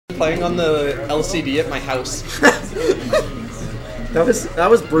Playing on the LCD at my house. That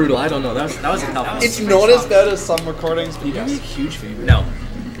was brutal. I don't know. That was a tough one. It's not as bad as some recordings. You do me a huge favor. No.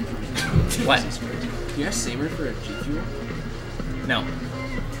 What? You ask Samer for a G Fuel? No.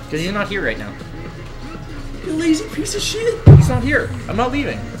 Because he's not here right now. You lazy piece of shit. He's not here. I'm not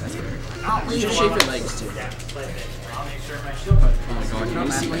leaving. You should shave your legs too. Oh my god,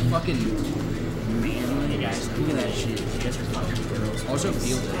 you see my fucking... Hey guys, look at that shit. You guys are fucking girls. Also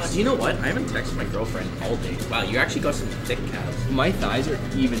feel this. You know what? I haven't texted my girlfriend all day. Wow, you actually got some thick calves. My thighs are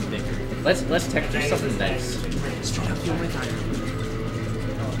even thicker. Let's text her something nice. Straight up feel my thighs.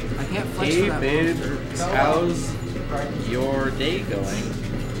 I can't flex Hey for that babe, long. how's your day going?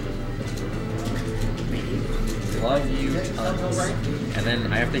 Love you tons. And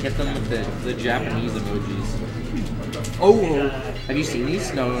then I have to hit them with the Japanese emojis. Oh! Have you seen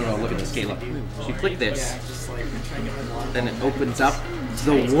these? No, look at this, Kayla. So you click this, then it opens up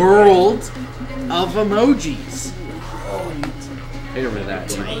the world of emojis. Get over to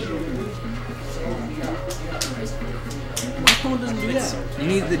that. My phone doesn't do that. You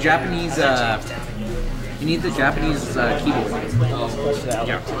need the Japanese, keyboard.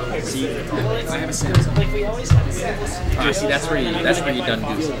 Yeah. See, I have a Samsung. See, that's where you done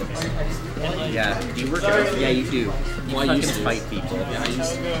goose. Yeah. Do you work out? Yeah, you do. You Well, I fucking used to. fight people. Yeah, I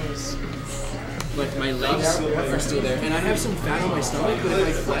used to. But my legs are still there, and I have some fat on my stomach. But if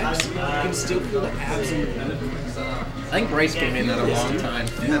I flex, I can still feel the abs. I think Bryce came in at a long time.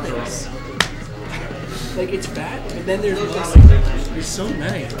 Like it's fat, but then there's so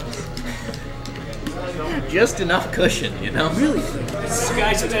many. Just enough cushion, you know? Really? This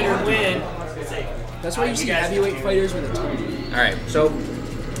guy's better win. That's why you see heavyweight fighters with a tongue. Alright, so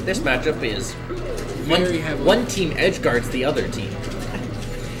this matchup is one team edge guards the other team.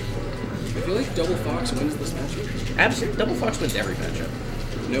 I feel like Double Fox wins this matchup. Absolutely, Double Fox wins every matchup.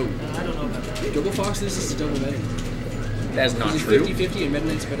 No. I don't know about that. Double Fox, this is a double Meta. That's not It's true. 50-50 and Meta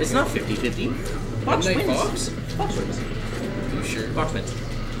Knight's better. It's not 50-50. Fox Midnight wins. Fox? Fox wins. Are you sure? Fox wins.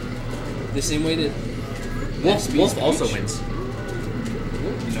 The same way that Wolf also wins.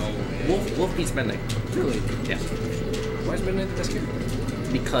 No way. Wolf beats Midnight. Really? Yeah. Why is Meta Knight the best character?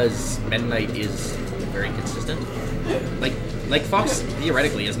 Because Midnight is very consistent. Like Fox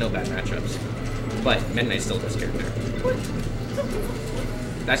theoretically has no bad matchups, but Midnight's still the best character.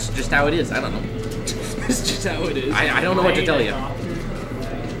 That's just how it is. I don't know. It's just how it is. I don't know what to tell you.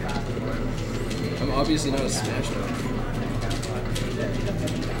 I'm obviously not a Smash dog.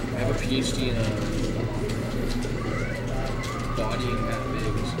 I have a PhD in bodying that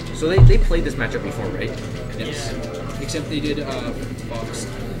big. So they played this matchup before, right? Yes. Except they did Fox.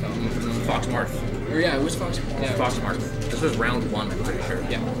 Fox Marth. Or yeah, it was Fox. Yeah, Fox Marth. This was round 1, I'm pretty sure.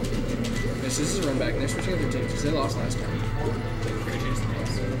 Yeah. Yes, this is a run back. They're switching up their teams because they lost last time.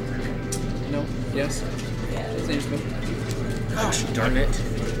 No. Yes. His name's Bill. Gosh darn it.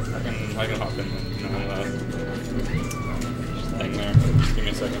 I can hop in and thing there. Give me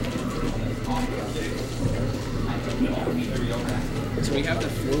a second. So we have the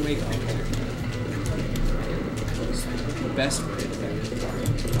 4-way connector. Best way.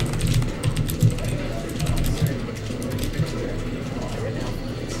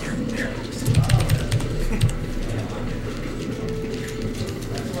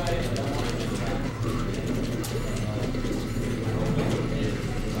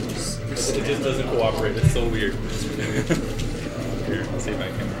 It just doesn't cooperate. It's so weird. Here, let's see if I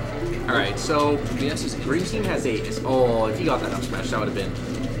can. Alright, so green team has a. Oh, if he got that up smash, that would have been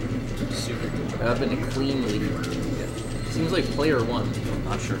Super good. that would have been a clean lead. Seems like player 1. I'm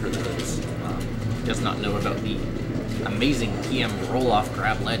not sure who that is. Does not know about the amazing PM roll off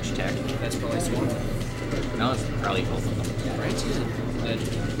grab ledge tech. That's probably Swan. No, it's probably both of them. Right? He's a legend.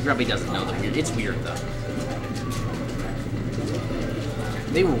 He probably doesn't know the weird. It's weird though.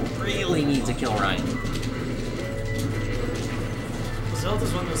 They really need to kill Ryan.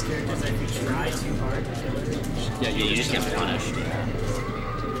 Zelda's one of those characters that if you try too hard to kill her, Yeah, you just get punished.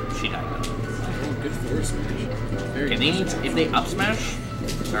 She died. Oh, good forward smash. Very Okay, they need to, if they up smash,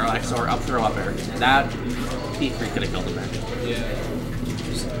 Narelex or up throw up air, that P3 could have killed him back. Yeah.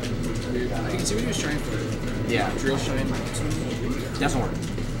 Just weird. I can see what he was trying for. Yeah, Drill shine. doesn't work.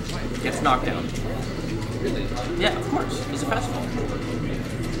 Gets knocked down. Really? Yeah, of course. He's a fastball.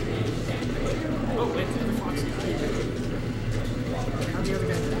 oh wait, the Fox. How'd the other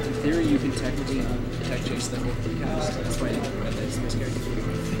guy do? In theory, you can technically attack chase the whole cast. That's why I think Meta Knight's the best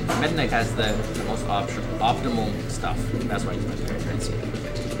character. Meta Knight has the most optimal stuff. That's why he's my favorite.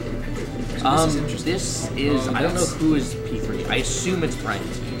 This is I don't know who is P3. I assume it's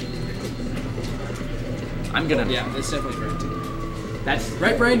Bryant. I'm gonna. Yeah, that's definitely Bryant too. That's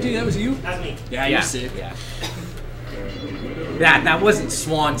Right, Brian D, that was you? That's me. Yeah, you're sick. Yeah. That wasn't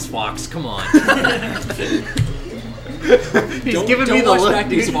Swan's Fox. Come on. He's giving me the watch look. back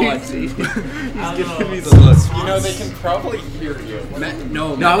these dude. VODs. He's I don't giving know. me the look. You know, they can probably hear you.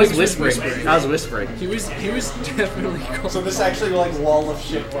 No, No, I was was whispering. I was whispering. He was definitely cool. So this actually like wall of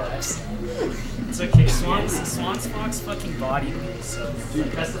shit works. It's okay. Swan's Fox fucking bodied me, so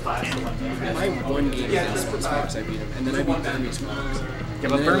that's the five. My one game against Swan's Fox, I beat him, and then I beat Burmese Fox. Yeah,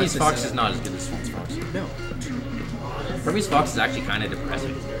 but Burmese Fox is not as good as Swan's Fox. No, Burmese Fox is actually kind of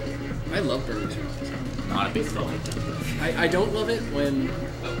depressing. I love Burmese Fox. Not a big fan. I don't love it when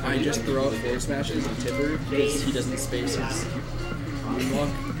I just throw out forward smashes and Tipper because he doesn't space his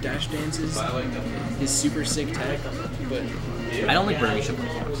moonwalk dash dances, his super sick tech, but I don't think Burmese should play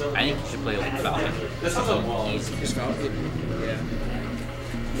Fox. I think he should play like Falcon. Easy. his Falcon, yeah.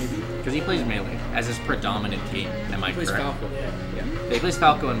 Because he plays melee as his predominant game. Am I He plays correct? Falco. Yeah. He plays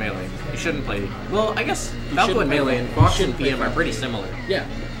Falco and melee. He shouldn't play. Well, I guess Falco shouldn't and play melee and Falco. Fox He and shouldn't play PM are pretty similar. Yeah.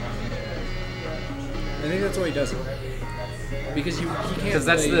 I think that's why he does it. Because he can't. Because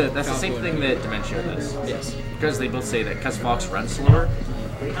that's play the same Falco thing and- that Dementia does. Yes. Because they both say that because Fox runs slower,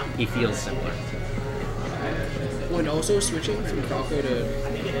 he feels similar. Oh, and also switching from Falco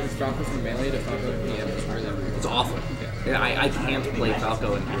from melee to Falco to PM is really weird. It's awful. Yeah, I can't play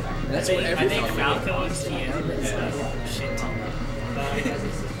Falco and PM. That's I what think, every I think Falco. Falco and TM is like shit ton.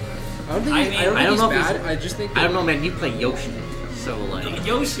 I don't think I he's, mean, I don't I think don't he's know if bad. he's- I just think I don't know, man. You play Yoshi, so like.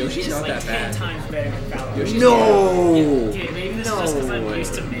 Yoshi's Yoshi's is not like that 10 bad. times better than Falco. Yoshi's No. Okay, maybe this is just because I'm way.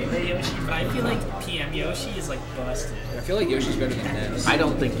 used to melee Yoshi, but I feel like PM Yoshi is like busted. I feel like Yoshi's better than Ness. I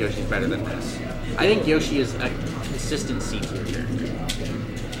don't think Yoshi's better than Ness. I think Yoshi is a consistent C tier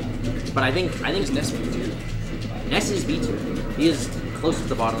character. But I think Ness B tier. Ness is B tier. He is close to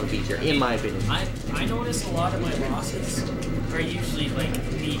the bottom of B tier, in my opinion. I notice a lot of my losses are usually like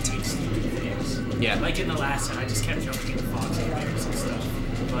me too stupid things. Yeah. Like in the last one, I just kept jumping into Fox players and stuff.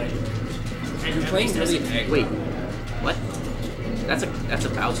 But You're playing really Wait, what? That's a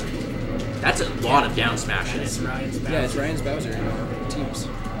Bowser. That's a lot of down It's smashes. Ryan's bad. Yeah, it's Ryan's Bowser teams.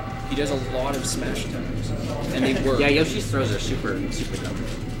 He does a lot of smash attacks, and they work. Yeah, Yoshi's throws are super dumb.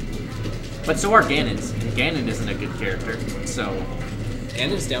 But so are Ganon's. And Ganon isn't a good character, so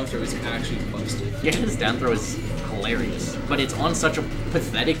Ganon's down throw is actually busted. Ganon's down throw is hilarious. But it's on such a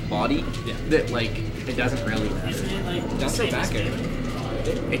pathetic body Yeah. that like it doesn't really matter. Isn't it like the Down throw same as back air.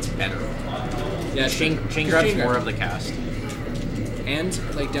 Ganon? It's better. Yeah, Chain Chain grab's grab. more of the cast. And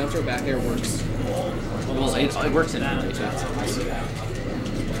like down throw back air works. Well, it works in melee too.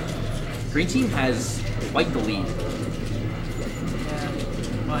 Green team has quite the lead. Yeah.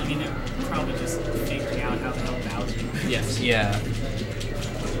 Well, I mean, they're probably just figuring out how the hell Bowser. Yes. Yeah.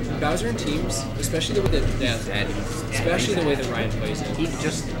 Bowser and teams, especially the way that especially the way that Ryan plays it. He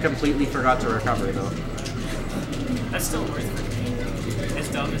just completely forgot to recover though. That's still worth it. As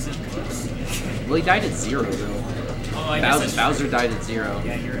dumb as it looks. Well, he died at 0 though. Oh, I guess that's Bowser died at 0.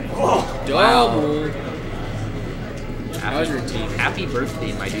 Yeah, you're right. Double. Happy, Bowser and team. happy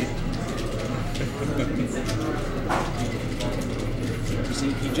birthday, my dude. You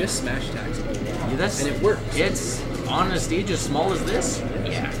see, he just smash attacks. Yeah, that's, And it works. It's on a stage as small as this.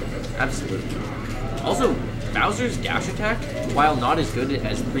 Yeah, absolutely. Also, Bowser's dash attack, while not as good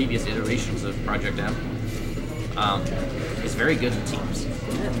as previous iterations of Project M, is very good in teams.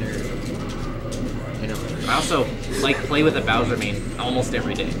 I know. I also like play with a Bowser main almost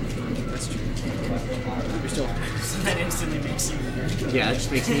every day. That's true. You're still. So that instantly makes you weird. Yeah, it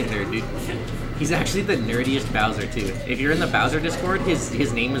just makes me a nerd, dude. He's actually the nerdiest Bowser too. If you're in the Bowser Discord,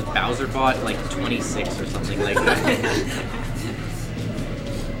 his name is BowserBot like 26 or something like that.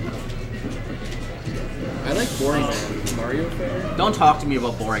 I like Boring Man. Mario Fair. Don't talk to me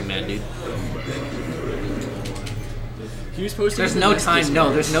about boring man, dude. He was posting. There's no time.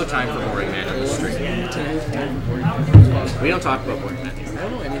 No, there's no time for boring man on this stream. We don't talk about boring man. I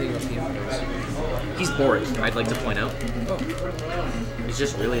don't know anything about him. He's boring. I'd like to point out. Oh, He's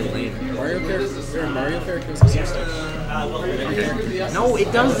just really lame. Mario Fair kills the system. No,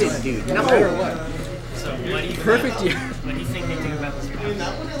 it doesn't, dude. No matter No. what. So, what do you Perfect think? year. What do you think they do about this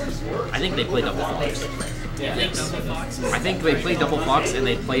Bowser? I think they play double fox. Do you think Double Fox? I think they play double fox and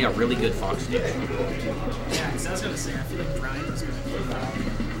they play a really good fox stage. Yeah, because I was going to say, I feel like Brian was going to do that.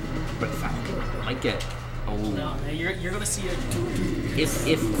 But Falcon might get. Oh. No, man, you're going to see a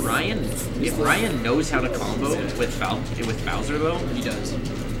If Ryan knows how to combo with Bowser though, He does.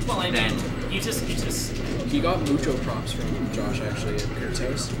 Well, I mean, Then- you just He got mucho props from Josh actually at Kurt's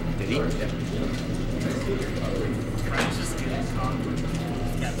house. did he? Yeah. Brian's just good at combo.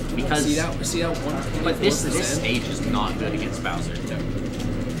 Because See that one. but this stage is not good against Bowser.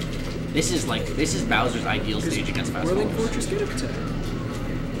 This is Bowser's ideal stage against Bowser. Whirling Fortress get up to.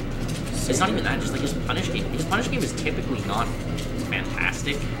 It's not even that, just like his punish game. His punish game is typically not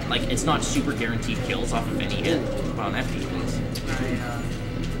fantastic. Like, it's not super guaranteed kills off of any hit, but on FD it is.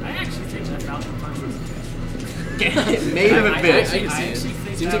 I actually think that Falcon Punch was It may have I been. can see it.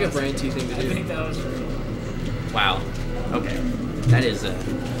 Seems like a Brian T thing to I think do. that was really Wow. Okay. That is okay.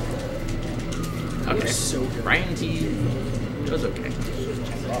 looks so good. Brian T was okay.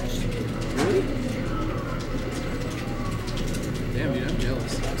 Really? Damn, dude, I'm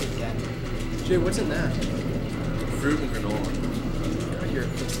jealous. Jay, what's in that? Fruit and granola. God, you're a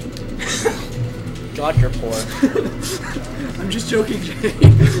pussy. God, you're poor. I'm just joking, Jay.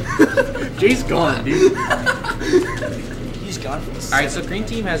 Jay's gone, dude. He's gone for this. Alright, so Green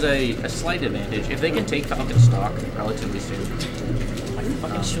Team has a slight advantage. If they can take Falcon stock relatively soon, My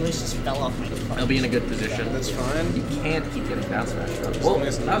fucking shoelace just fell off my foot. they'll be in a good position. That's fine. You can't keep getting down smash. Well, long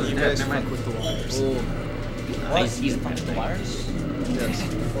as that was you dead. guys Never mind. With the wires. What? He's Fuck the wires? Yes.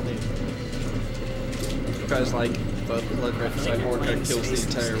 Because, like, the blood red sideboard that kills the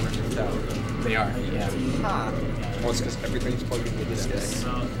entire ring of tower. They are, yeah. Huh. Well, it's because everything's plugged into this deck. So,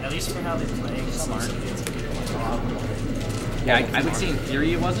 at least for how they play, it's smart. Yeah, I would say in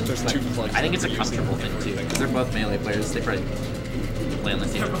theory it wasn't. There's Like, two plugs I think it's a that we're comfortable thing too, because they're both melee players. They probably play on the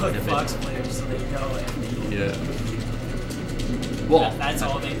same They're quite a both bit. Fox players, so they know it. Yeah. Well, That's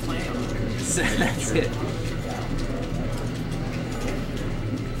all they play on. that's it.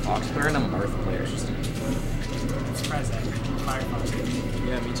 Fox player and a Marth player. I'm surprised that Firefox didn't.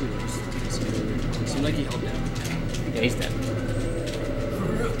 Yeah, me too. It seemed like he held down. Yeah, he's dead.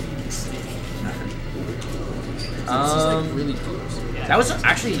 This is like really close. That was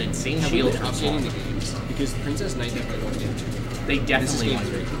actually an insane Have we shield been from updating Swan. the games? Because Princess Knight definitely won game 2. They definitely game won.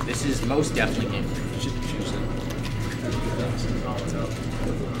 three. This is most definitely game 3. Should choose it.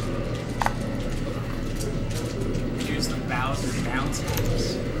 Here's the Bowser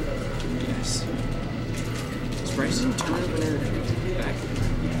bounces. Yes. Is Bryson tournament winner back?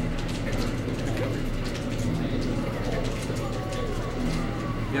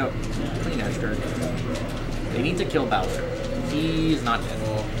 Yep. Clean edge guard. They need to kill Bowser. He's not dead.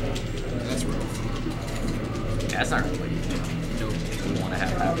 That's rough. Yeah, that's not really what you want to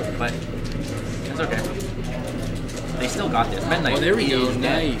have happen, but it's okay. They still got this. Midnight. Oh, there we go. is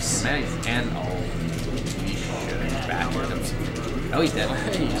dead. Nice. Nice. And we should back him. Oh, he's dead.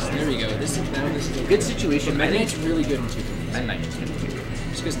 Nice. There we go. This is now. This is a Good situation. But I Midnight's think really good in 2. Midnight is good.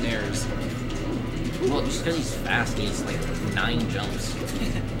 Just because Nair's. Well, just because he's fast, he has like 9 jumps.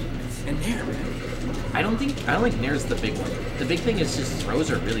 And Nair, man. I don't think Nair's the big one. The big thing is his throws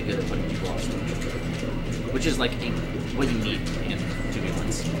are really good at putting people off stage, which is like what you need in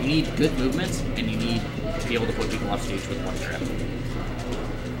 2v1s. You need good movements, and you need to be able to put people off stage with one grab.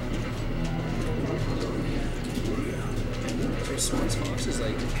 So Swan's Fox is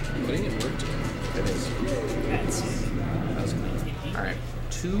like putting in work together. It is. That's That was good. All right,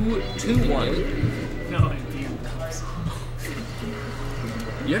 2-1. no idea.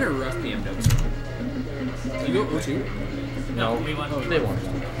 You had a rough BMW. You go 0-2? No, we won. they won.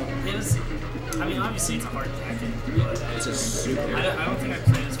 It was. I mean, obviously it's a hard packet, but It's a super. I don't think I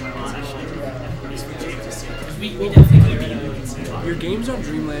played as well as I should. At least for James to see. Because we definitely beat him in two. Your games on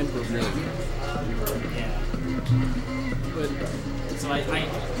Dreamland were really good. Yeah. But So I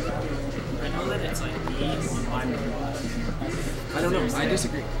know that it's like me on my I don't know. I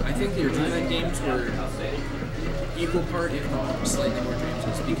disagree. I think your Dreamland games were equal part, if not slightly more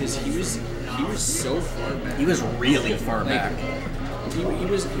James's, because he was so far back. He was really far back. He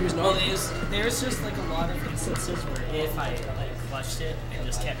was Well, not. there's just like a lot of instances where if I like clutched it and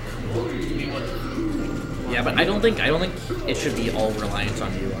just kept moving, we would. Yeah, but I don't think it should be all reliant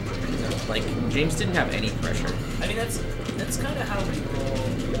on you. Like James didn't have any pressure I mean that's kind of how we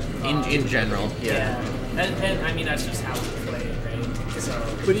roll. in general. Yeah. And I mean that's just how we play, right?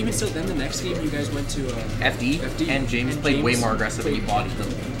 So. But even still, then the next game you guys went to FD, and James played way more aggressive and he bodied them.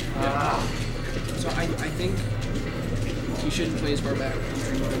 So I think he shouldn't play as far back from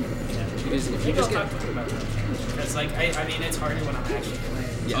Dreamland because if you We'll just talk get about that. Because like I mean it's harder when I'm actually playing.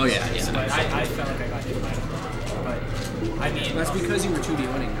 Yes. Oh yeah, But yeah. I felt like I got hit by it. But I mean that's because you were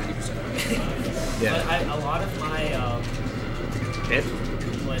 2v1ing 90%. Yeah. But a lot of my Hit.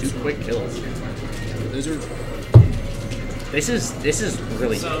 was 2 quick kills. Those are. This is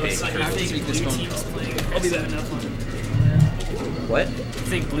really so big. it's like I you have to think take this blue phone team's call. playing I'll be aggressive back. enough on What? you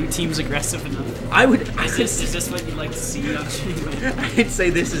think blue team's aggressive enough? I would. Is this what you'd like to see on stream? I'd say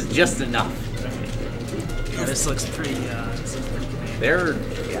this is just enough. Yeah, this looks pretty clean. They're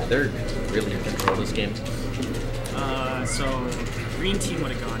really in control of this game. So green team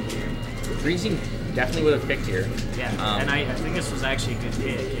would have gone here. Green team definitely would have picked here. Yeah, and I think this was actually a good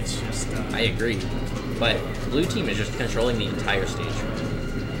pick. It's just... I agree. But blue team is just controlling the entire stage.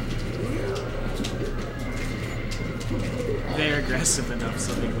 They're aggressive enough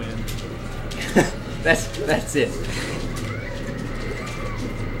so they win. That's it.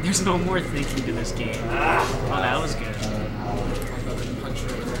 There's no more thinking to this game. Oh, that was good.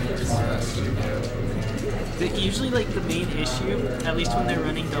 Usually, like, the main issue, at least when they're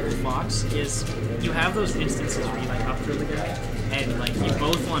running double fox, is you have those instances where you, like, up throw the guy, and, like, you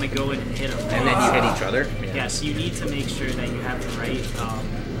both want to go in and hit him. And then you hit each other? Yeah, so you need to make sure that you have the right,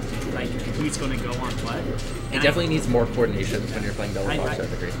 like, who's going to go on what. It definitely needs more coordination when you're playing double fox, I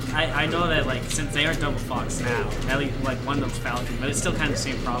agree. I know that, like, since they are double fox now, at least, like, one of them's Falcon, but it's still kind of the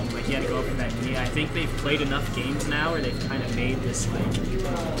same problem. Like, you had to go for that knee. I think they've played enough games now where they've kind of made this,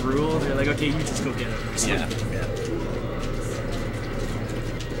 like, rule. They're like, okay, you just go get it. Yeah.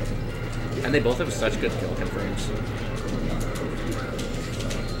 And they both have such good kill confirms.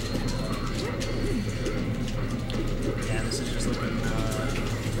 Yeah, this is just looking,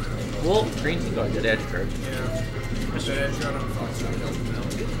 well, green team got a good edge card. Yeah. Good edge guard on Fox.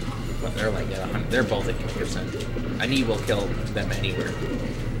 But they're like at 100, they're both at 50%. A knee will kill them anywhere.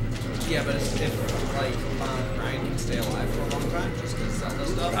 Yeah, but if like Ryan can stay alive for a long time just because Zelda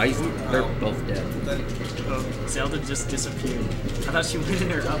stuff. They're both dead. Then Zelda just disappeared. I thought she went in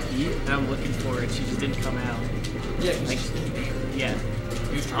her up B, and I'm looking for it. She just didn't come out. yeah, Like, yeah.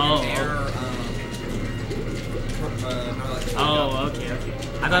 he was trying to air. Oh, okay.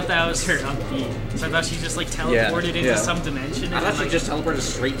 I thought that was her up B. So I thought she just like teleported into some dimension. And I thought then, she just teleported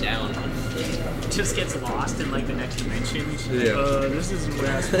straight down. just gets lost in like the next dimension. She's Yeah. like, this isn't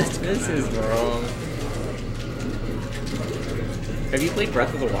where I'm supposed to come This is out. wrong. Have you played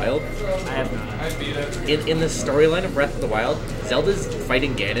Breath of the Wild? I have not. I beat it. In the storyline of Breath of the Wild, Zelda's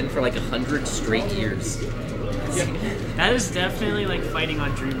fighting Ganon for like 100 straight years. That is definitely like fighting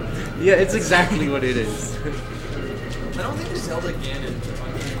on Dreamland. Yeah, it's exactly what it is. I don't think Zelda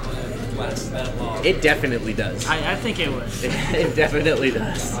Ganon lasts that long. It definitely does. I think it would. It definitely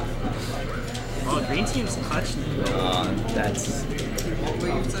does. Oh, green team's clutching it. That's... What were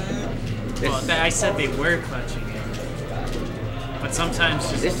you saying? Well, I said they were clutching it. But sometimes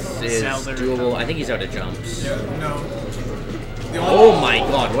just This is Zelda doable. I think he's out of jumps. Yeah, no. Oh my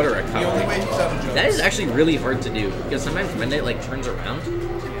god, what a The only recovery. way he's out of jumps. That is actually really hard to do, because sometimes Midnight like turns around.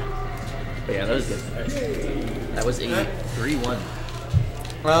 But yeah, that was good. That was a 3-1.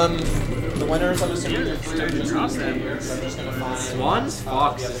 The winners, I'm assuming, are starting to drop them. So I'm just gonna find. Swan's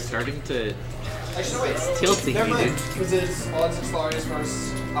Fox is starting to... Actually, no, wait. It's tilting Never me, mind, dude. because it's odds accelerated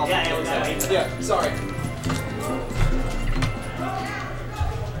versus alpha. Yeah, it was that way. Yeah, sorry.